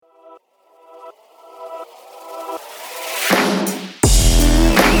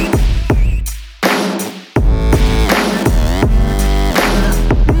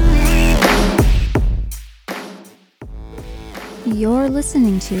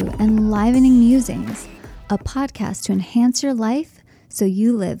listening to Enlivening Musings, a podcast to enhance your life so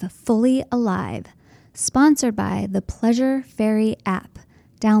you live fully alive. Sponsored by the Pleasure Fairy app.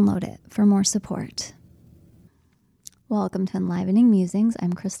 Download it for more support. Welcome to Enlivening Musings.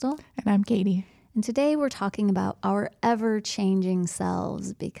 I'm Crystal. And I'm Katie. And today we're talking about our ever-changing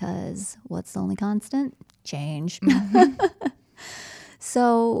selves because what's the only constant? Change.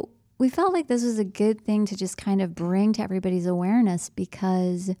 So we felt like this was a good thing to just kind of bring to everybody's awareness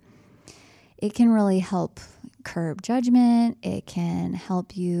because it can really help curb judgment. It can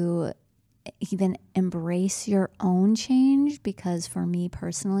help you even embrace your own change, because for me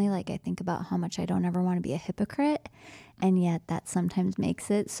personally, like I think about how much I don't ever want to be a hypocrite, and yet that sometimes makes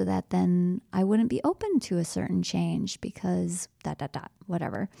it so that then I wouldn't be open to a certain change because ...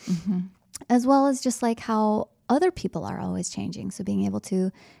 whatever. Mm-hmm. As well as just like how other people are always changing. So being able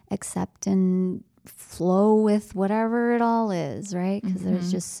to accept and flow with whatever it all is, right? Because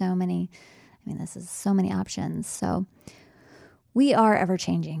there's just so many, this is so many options. So we are ever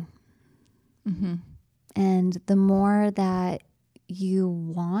changing. Mm-hmm. And the more that you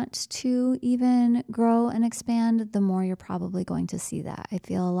want to even grow and expand, the more you're probably going to see that. I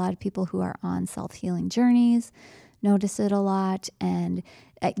feel a lot of people who are on self-healing journeys notice it a lot. And,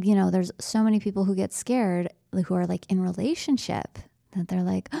 there's so many people who get scared who are like in relationship that they're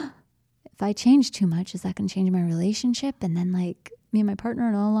like, oh, if I change too much, is that going to change my relationship? And then like me and my partner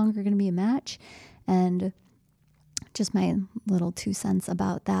are no longer going to be a match. And just my little 2 cents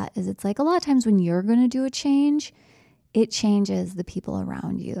about that is it's like a lot of times when you're going to do a change, it changes the people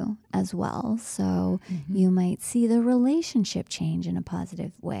around you as well. So you might see the relationship change in a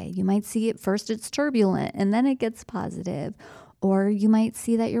positive way. You might see it first, it's turbulent, and then it gets positive. Or you might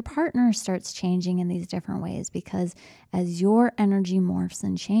see that your partner starts changing in these different ways because as your energy morphs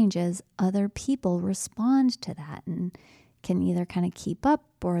and changes, other people respond to that and can either kind of keep up,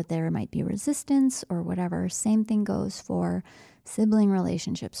 or there might be resistance or whatever. Same thing goes for sibling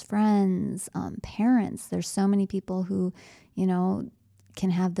relationships, friends, parents. There's so many people who, can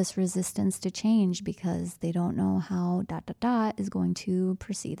have this resistance to change because they don't know how ... is going to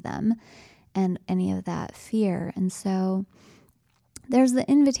perceive them and any of that fear. And so there's the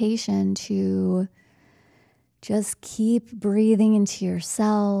invitation to just keep breathing into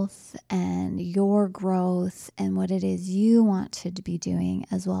yourself and your growth and what it is you want to be doing,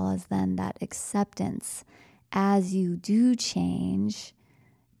 as well as then that acceptance as you do change,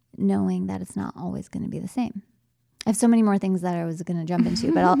 knowing that it's not always going to be the same. I have so many more things that I was going to jump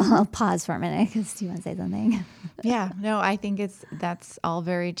into, but I'll pause for a minute because do you want to say something? Yeah, no, I think that's all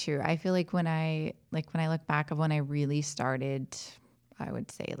very true. I feel like when I look back of when I really started, I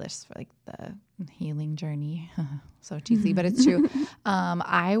would say this for like the healing journey. So cheesy, but it's true.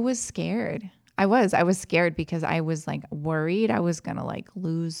 I was scared. I was scared because I was like worried I was going to like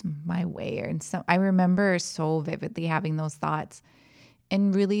lose my way. And so I remember so vividly having those thoughts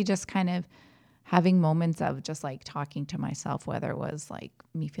and really just kind of having moments of just like talking to myself, whether it was like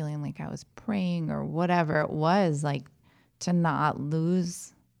me feeling like I was praying or whatever it was, like to not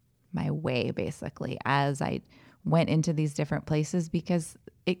lose my way basically as I went into these different places, because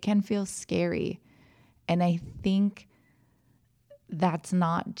it can feel scary. And I think that's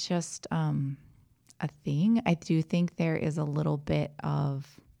not just a thing. I do think there is a little bit of,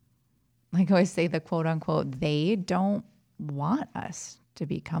 like I always say, the quote unquote, they don't want us to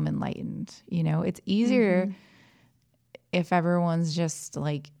become enlightened. It's easier if everyone's just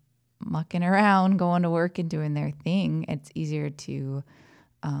like mucking around, going to work and doing their thing. It's easier to,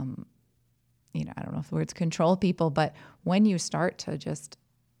 I don't know if the words control people, but when you start to just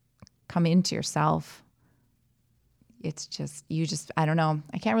come into yourself, it's just, I don't know.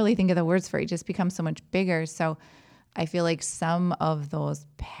 I can't really think of the words for it. It just becomes so much bigger. So I feel like some of those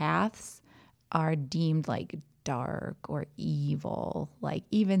paths are deemed like dark or evil, like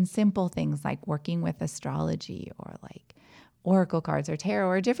even simple things like working with astrology or like oracle cards or tarot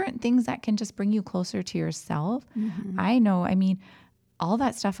or different things that can just bring you closer to yourself. I know, all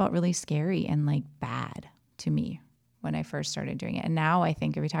that stuff felt really scary and like bad to me when I first started doing it. And now I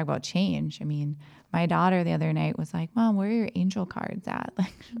think if we talk about change, my daughter the other night was like, Mom, where are your angel cards at?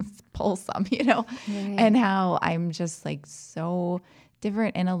 Like, just pull some, Right. And how I'm just like so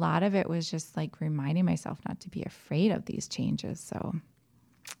different. And a lot of it was just like reminding myself not to be afraid of these changes. So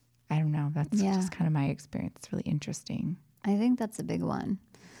I don't know. That's just kind of my experience. It's really interesting. I think that's a big one.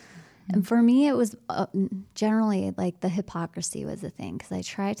 And for me, it was generally like the hypocrisy was the thing, because I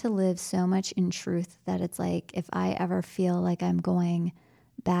try to live so much in truth that it's like if I ever feel like I'm going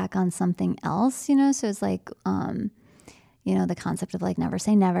back on something else, so it's like, the concept of like never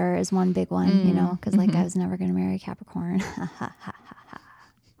say never is one big one, because like I was never going to marry a Capricorn.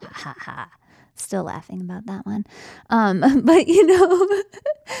 ha ha. Still laughing about that one. But,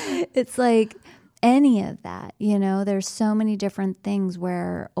 it's like any of that, there's so many different things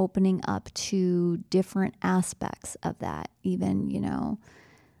where opening up to different aspects of that, even,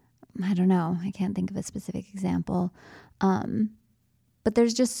 I don't know, I can't think of a specific example. But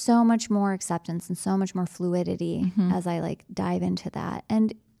there's just so much more acceptance and so much more fluidity as I like dive into that.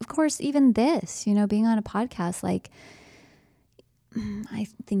 And of course, even this, being on a podcast, like I'm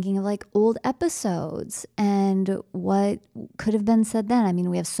thinking of like old episodes and what could have been said then. I mean,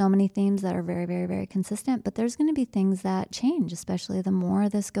 we have so many themes that are very, very, very consistent, but there's going to be things that change, especially the more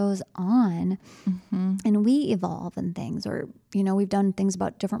this goes on and we evolve in things, or, we've done things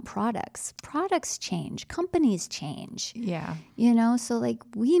about different products. Products change, companies change. Yeah. So like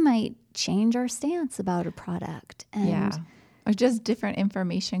we might change our stance about a product. And or just different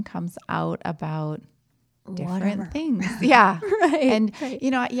information comes out about different whatever. things. Yeah. Right. And,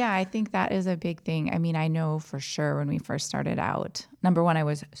 I think that is a big thing. I mean, I know for sure when we first started out, number one, I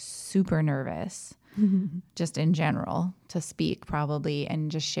was super nervous just in general to speak probably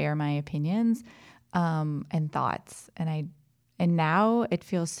and just share my opinions and thoughts. And now it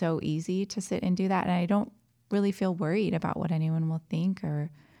feels so easy to sit and do that. And I don't really feel worried about what anyone will think or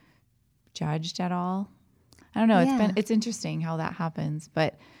judged at all. I don't know. It's interesting how that happens,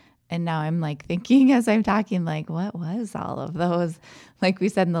 and now I'm like thinking as I'm talking, like, what was all of those, like we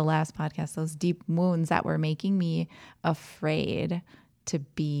said in the last podcast, those deep wounds that were making me afraid to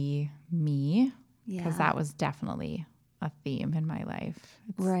be me? Because that was definitely a theme in my life.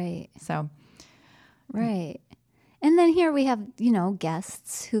 Right. So. Right. And then here we have,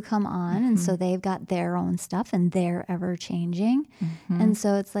 guests who come on. And so they've got their own stuff and they're ever changing. And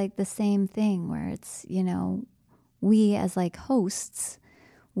so it's like the same thing where it's, we as like hosts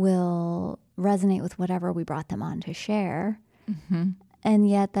will resonate with whatever we brought them on to share. And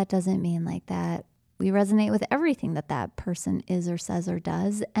yet that doesn't mean like that we resonate with everything that person is or says or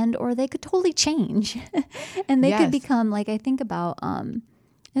does, and or they could totally change. And they could become like, I think about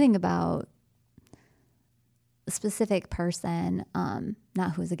a specific person,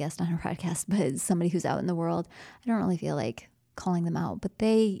 not who's a guest on our podcast, but somebody who's out in the world. I don't really feel like calling them out, but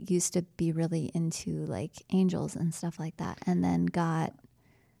they used to be really into like angels and stuff like that, and then got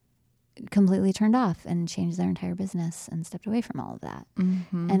completely turned off and changed their entire business and stepped away from all of that.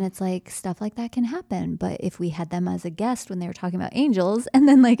 And it's like stuff like that can happen. But if we had them as a guest when they were talking about angels and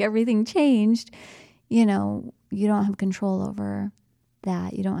then like everything changed, you don't have control over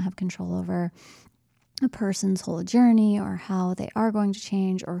that. You don't have control over a person's whole journey or how they are going to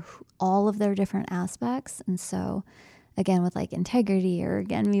change or all of their different aspects. And so again, with like integrity, or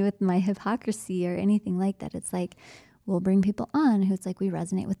again, me with my hypocrisy or anything like that, it's like, we'll bring people on who it's like, we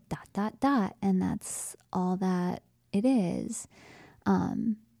resonate with ... And that's all that it is.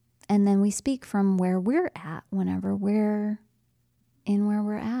 And then we speak from where we're at whenever we're in where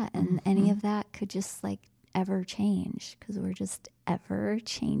we're at. And any of that could just like ever change because we're just ever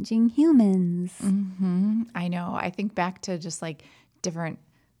changing humans. I know. I think back to just like different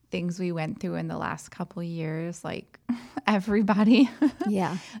things we went through in the last couple of years, like everybody.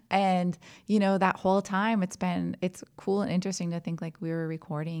 Yeah. And, that whole time it's cool and interesting to think like we were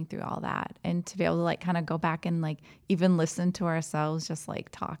recording through all that and to be able to like kind of go back and like even listen to ourselves, just like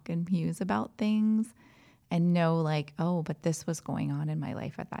talk and muse about things and know like, oh, but this was going on in my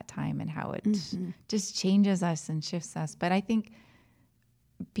life at that time and how it just changes us and shifts us. But I think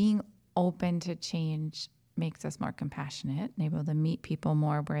being open to change makes us more compassionate and able to meet people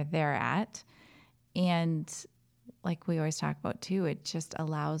more where they're at. And like we always talk about too, it just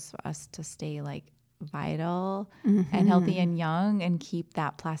allows us to stay like vital and healthy and young and keep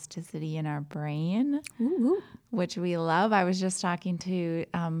that plasticity in our brain, which we love. I was just talking to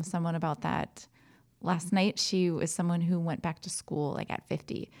someone about that last night. She was someone who went back to school like at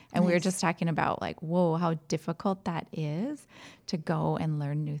 50. And we were just talking about like, whoa, how difficult that is to go and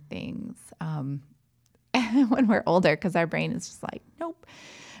learn new things. When we're older, because our brain is just like, nope.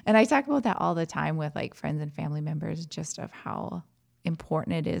 And I talk about that all the time with like friends and family members, just of how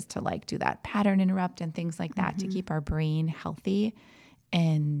important it is to like do that pattern interrupt and things like that to keep our brain healthy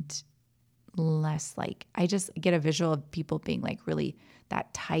and less like, I just get a visual of people being like really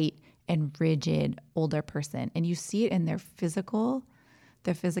that tight and rigid older person. And you see it in their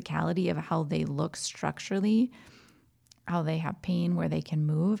physicality of how they look structurally, how they have pain where they can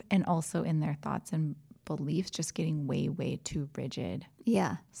move, and also in their thoughts and beliefs just getting way, way too rigid.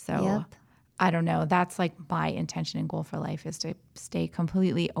 Yeah. So I don't know. That's like my intention and goal for life is to stay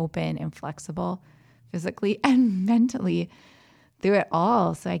completely open and flexible physically and mentally through it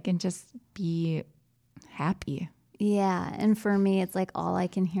all so I can just be happy. Yeah. And for me, it's like all I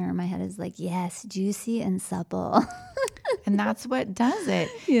can hear in my head is like, yes, juicy and supple. And that's what does it.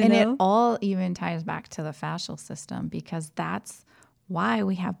 You and know? it all even ties back to the fascial system, because that's why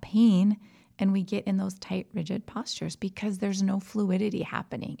we have pain and we get in those tight, rigid postures, because there's no fluidity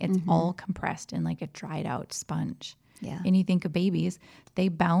happening. It's all compressed in like a dried out sponge. Yeah. And you think of babies, they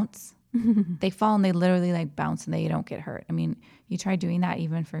bounce, they fall and they literally like bounce and they don't get hurt. I mean, you try doing that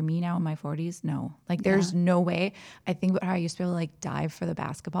even for me now in my 40s. No, like there's no way. I think about how I used to be able to like dive for the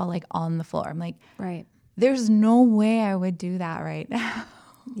basketball, like on the floor. I'm like, Right. there's no way I would do that right now.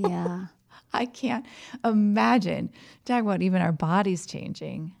 Yeah. I can't imagine. Talk about even our bodies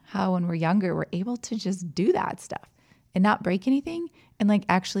changing. How when we're younger, we're able to just do that stuff and not break anything and like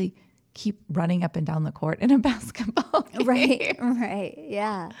actually keep running up and down the court in a basketball game. Right.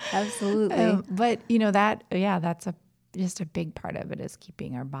 Yeah, absolutely. But you know that's just a big part of it is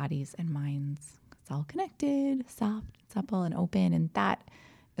keeping our bodies and minds. It's all connected, soft, supple, and open. And that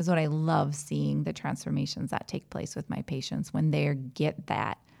is what I love seeing, the transformations that take place with my patients when they get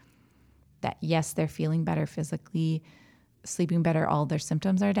that yes, they're feeling better physically, sleeping better, all their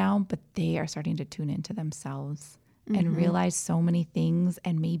symptoms are down, but they are starting to tune into themselves and realize so many things.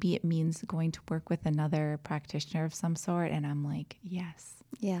 And maybe it means going to work with another practitioner of some sort. And I'm like, yes,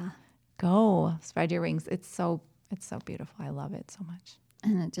 Yeah. go spread your wings. It's so beautiful. I love it so much.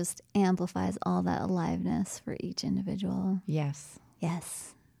 And it just amplifies all that aliveness for each individual. Yes.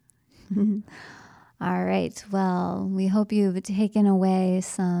 Yes. All right. Well, we hope you've taken away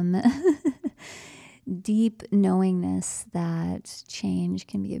some deep knowingness that change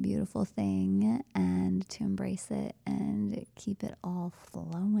can be a beautiful thing, and to embrace it and keep it all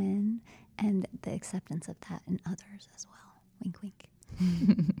flowing, and the acceptance of that in others as well. Wink, wink.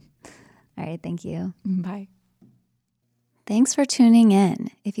 All right. Thank you. Bye. Thanks for tuning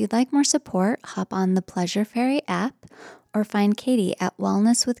in. If you'd like more support, hop on the Pleasure Fairy app or find Katie at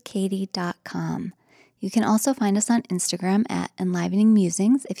wellnesswithkatie.com. You can also find us on Instagram at Enlivening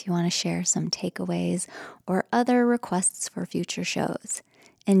Musings if you want to share some takeaways or other requests for future shows.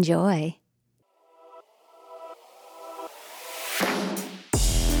 Enjoy!